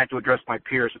when I had to address my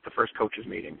peers at the first coaches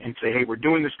meeting and say, hey, we're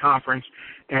doing this conference,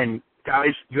 and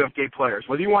guys, you have gay players.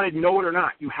 Whether you want to know it or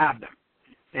not, you have them.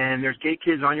 And there's gay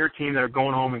kids on your team that are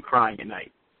going home and crying at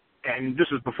night. And this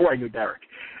was before I knew Derek.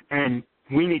 And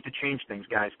we need to change things,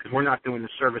 guys, because we're not doing the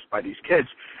service by these kids.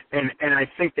 And I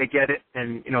think they get it.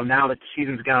 And, you know, now that the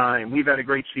season's gone and we've had a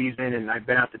great season and I've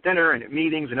been out to dinner and at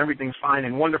meetings and everything's fine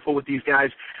and wonderful with these guys,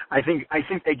 I think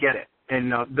they get it.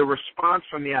 And the response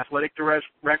from the athletic directors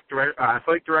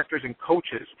and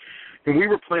coaches, and we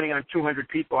were planning on 200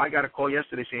 people. I got a call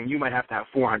yesterday saying you might have to have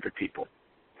 400 people.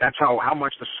 That's how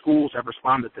much the schools have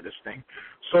responded to this thing.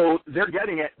 So they're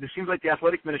getting it. It seems like the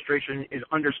athletic administration is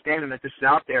understanding that this is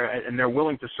out there, and they're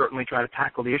willing to certainly try to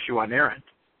tackle the issue on their end.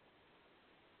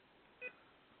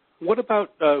 What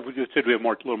about, we just said we have a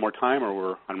little more time,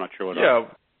 or I'm not sure what. Yeah,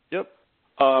 yep.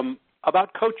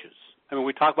 About coaches. I mean,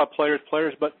 we talk about players,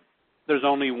 but there's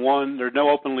only one. There's no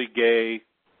openly gay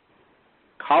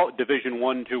Division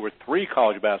I, II, or III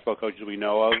college basketball coaches we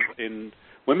know of. In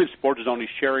women's sports, there's only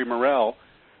Sherry Morrell.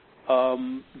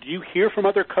 Do you hear from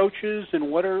other coaches,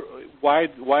 and why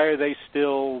are they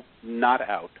still not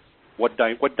out? What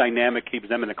dynamic keeps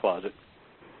them in the closet?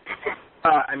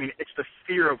 I mean, it's the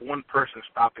fear of one person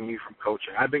stopping you from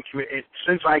coaching.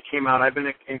 Since I came out, I've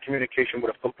been in communication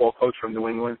with a football coach from New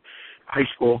England high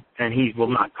school, and he will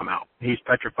not come out. He's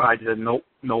petrified. He said, nope.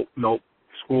 The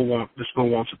school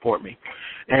won't support me.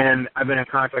 And I've been in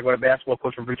contact with a basketball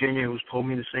coach from Virginia who's told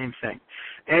me the same thing.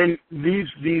 And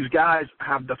these guys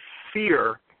have the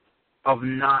fear of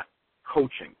not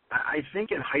coaching. I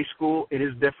think in high school it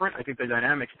is different. I think the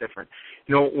dynamic's different.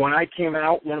 You know, when I came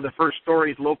out, one of the first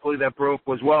stories locally that broke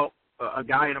was, a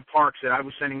guy in a park said, I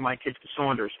was sending my kids to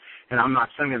Saunders, and I'm not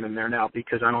sending them there now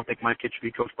because I don't think my kid should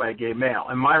be coached by a gay male.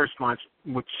 And my response,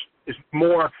 which is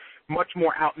much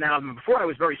more out now than before, I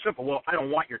was very simple. Well, I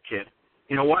don't want your kid.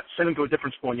 You know what? Send him to a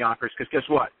different school in Yonkers, because guess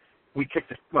what? We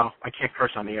kicked I can't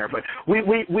curse on the air, but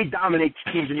we dominate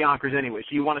teams in Yonkers anyway.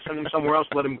 So you want to send him somewhere else,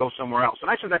 let him go somewhere else. And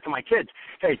I said that to my kids.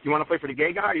 Hey, do you want to play for the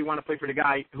gay guy, or do you want to play for the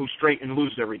guy who's straight and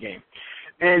loses every game?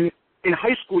 And in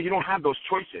high school, you don't have those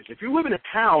choices. If you live in a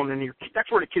town and that's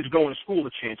where the kids go into school,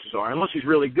 the chances are, unless he's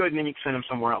really good, and then you can send him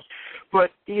somewhere else.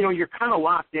 But, you know, you're kind of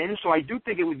locked in, so I do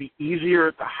think it would be easier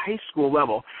at the high school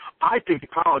level. I think the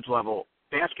college level,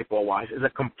 basketball-wise, is a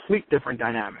complete different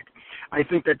dynamic. I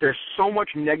think that there's so much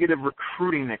negative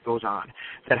recruiting that goes on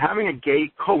that having a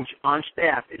gay coach on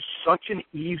staff is such an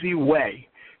easy way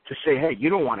to say, hey, you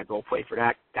don't want to go play for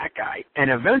that guy.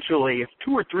 And eventually, if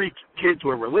 2 or 3 kids who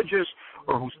are religious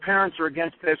or whose parents are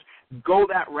against this go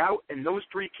that route, and those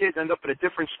 3 kids end up at a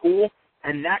different school,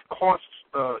 and that costs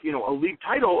a league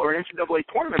title or an NCAA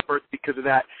tournament berth because of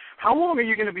that, how long are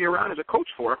you going to be around as a coach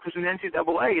for? Because in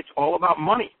NCAA, it's all about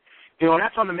money. You know, and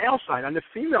that's on the male side. On the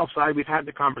female side, we've had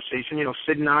the conversation, you know,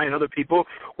 Sid and I and other people,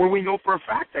 where we know for a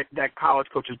fact that college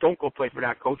coaches don't go play for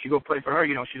that coach. You go play for her.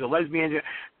 You know, she's a lesbian.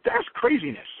 That's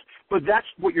craziness. But that's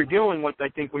what you're dealing with, I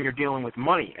think, when you're dealing with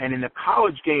money. And in the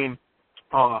college game,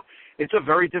 it's a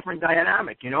very different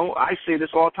dynamic. You know, I say this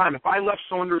all the time. If I left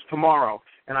Saunders tomorrow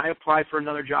and I apply for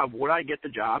another job, would I get the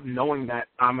job knowing that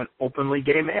I'm an openly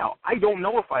gay male? I don't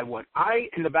know if I would. I,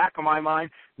 in the back of my mind,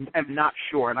 am not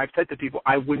sure. And I've said to people,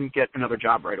 I wouldn't get another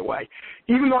job right away.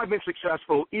 Even though I've been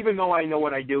successful, even though I know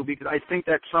what I do, because I think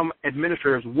that some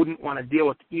administrators wouldn't want to deal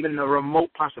with even the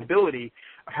remote possibility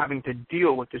of having to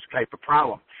deal with this type of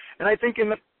problem. And I think in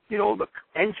the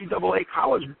NCAA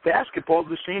college basketball is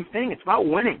the same thing. It's about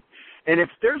winning. And if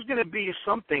there's going to be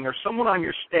something or someone on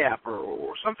your staff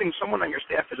or someone on your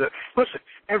staff listen,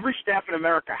 every staff in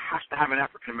America has to have an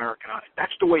African-American on it.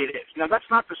 That's the way it is. Now, that's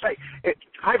not to say,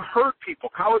 I've heard people,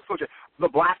 college coaches, the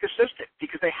black assistant,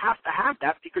 because they have to have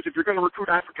that, because if you're going to recruit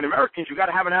African-Americans, you've got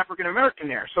to have an African-American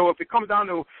there. So if it comes down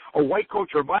to a white coach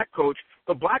or a black coach,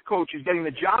 the black coach is getting the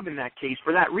job in that case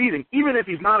for that reason, even if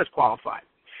he's not as qualified.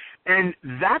 And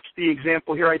that's the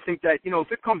example here. I think that,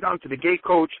 if it comes down to the gay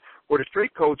coach or the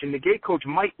straight coach, and the gay coach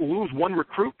might lose one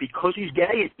recruit because he's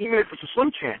gay, and even if it's a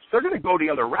slim chance, they're going to go the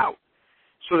other route.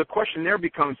 So the question there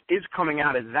becomes, is coming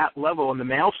out at that level on the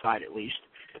male side at least,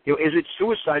 is it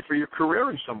suicide for your career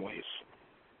in some ways?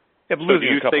 Yeah, so do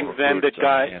you think then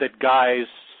that guys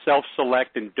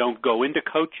self-select and don't go into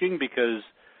coaching because,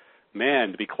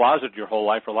 man, to be closeted your whole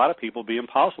life for a lot of people would be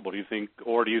impossible? Do you think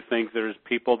there's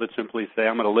people that simply say,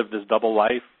 I'm going to live this double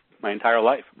life my entire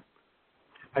life?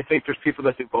 I think there's people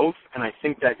that do both, and I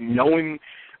think that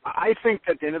I think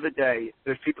at the end of the day,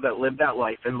 there's people that live that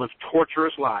life and live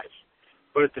torturous lives.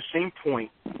 But at the same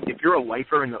point, if you're a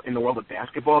lifer in the world of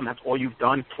basketball and that's all you've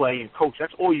done, play and coach,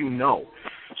 that's all you know.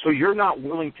 So you're not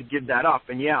willing to give that up.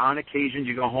 And, yeah, on occasion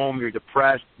you go home, you're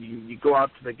depressed, you go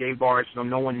out to the gay bars so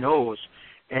no one knows,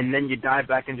 and then you dive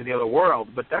back into the other world.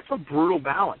 But that's a brutal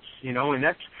balance, and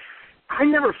I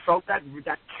never felt that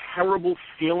terrible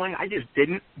feeling. I just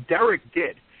didn't. Derek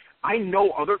did. I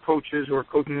know other coaches who are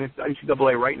coaching the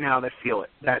NCAA right now that feel it,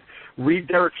 that read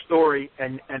Derek's story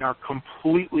and are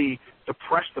completely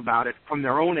depressed about it from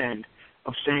their own end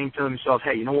of saying to themselves,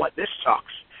 hey, you know what, this sucks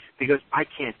because I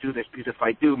can't do this, because if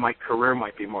I do, my career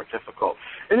might be more difficult.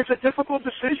 And it's a difficult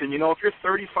decision. If you're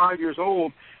 35 years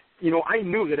old, I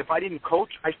knew that if I didn't coach,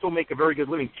 I still make a very good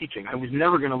living teaching. I was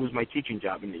never going to lose my teaching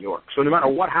job in New York. So no matter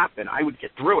what happened, I would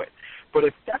get through it. But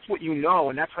if that's what you know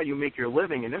and that's how you make your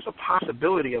living, and there's a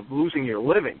possibility of losing your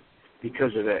living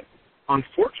because of it,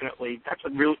 unfortunately, that's a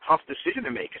real tough decision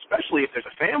to make, especially if there's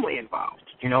a family involved.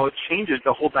 It changes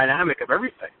the whole dynamic of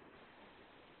everything.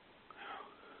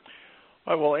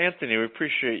 All right, well, Anthony, we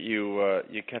appreciate you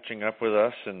catching up with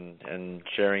us and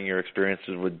sharing your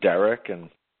experiences with Derek, and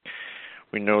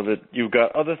we know that you've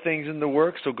got other things in the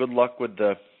works, so good luck with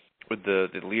the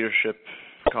leadership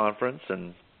conference,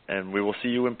 and we will see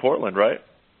you in Portland, right?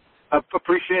 I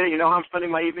appreciate it. You know how I'm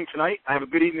spending my evening tonight? I have a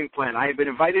good evening planned. I have been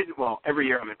invited. Well, every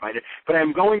year I'm invited, but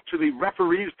I'm going to the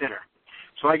referees' dinner.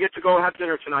 So I get to go have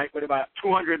dinner tonight with about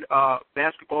 200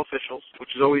 basketball officials, which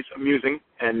is always amusing,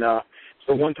 and it's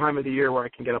the one time of the year where I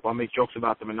can get up, I'll make jokes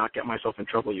about them and not get myself in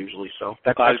trouble usually. So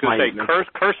that's I was my going evening. to say,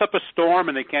 curse up a storm,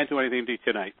 and they can't do anything to you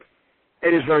tonight.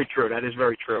 It is very true. That is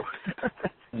very true.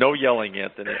 No yelling,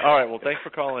 Anthony. All right, well, thanks for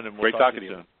calling, and we'll Great talk talking to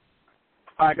you soon.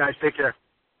 All right, guys, take care.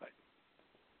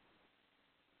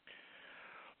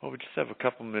 Well, we just have a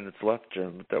couple minutes left,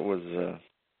 Jim. That was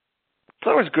it's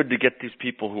always good to get these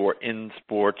people who are in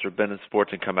sports or been in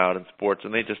sports and come out in sports,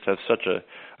 and they just have such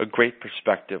a great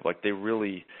perspective. Like they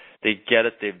get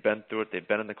it, they've been through it, they've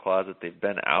been in the closet, they've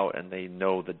been out, and they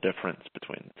know the difference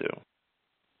between the two.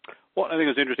 Well, I think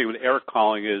it's interesting with Eric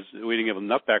calling is, we didn't give him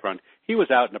enough background. He was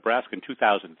out in Nebraska in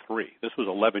 2003. This was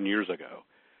 11 years ago.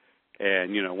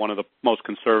 And, one of the most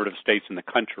conservative states in the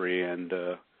country. And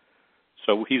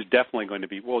so he's definitely going to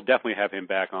be, we'll definitely have him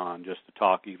back on just to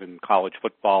talk even college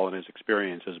football and his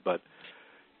experiences. But,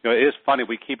 it is funny.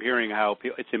 We keep hearing how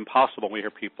it's impossible. We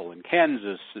hear people in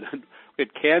Kansas,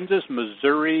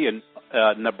 Missouri, and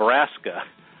Nebraska.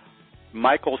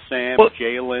 Michael, Sam,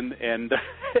 Jalen, and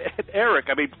Eric.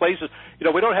 I mean, places,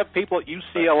 we don't have people at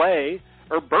UCLA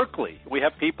or Berkeley. We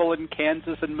have people in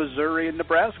Kansas and Missouri and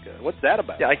Nebraska. What's that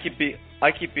about? Yeah, I keep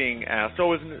being asked,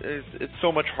 it's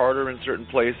so much harder in certain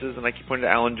places, and I keep pointing to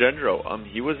Alan Gendro.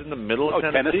 He was in the middle of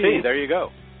Tennessee. There you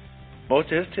go.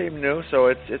 Most of his team knew, so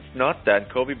it's not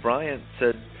that. Kobe Bryant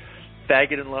said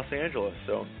faggot in Los Angeles,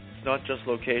 so it's not just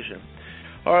location.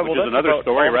 All right, Which is another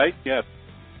story, right? Yeah.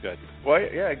 Good. Well,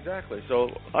 yeah, exactly. So, all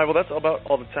right, well, that's about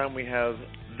all the time we have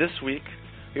this week.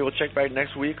 We will check back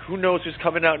next week. Who knows who's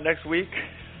coming out next week?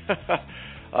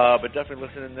 But definitely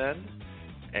listen in then,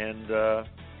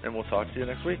 and we'll talk to you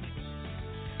next week.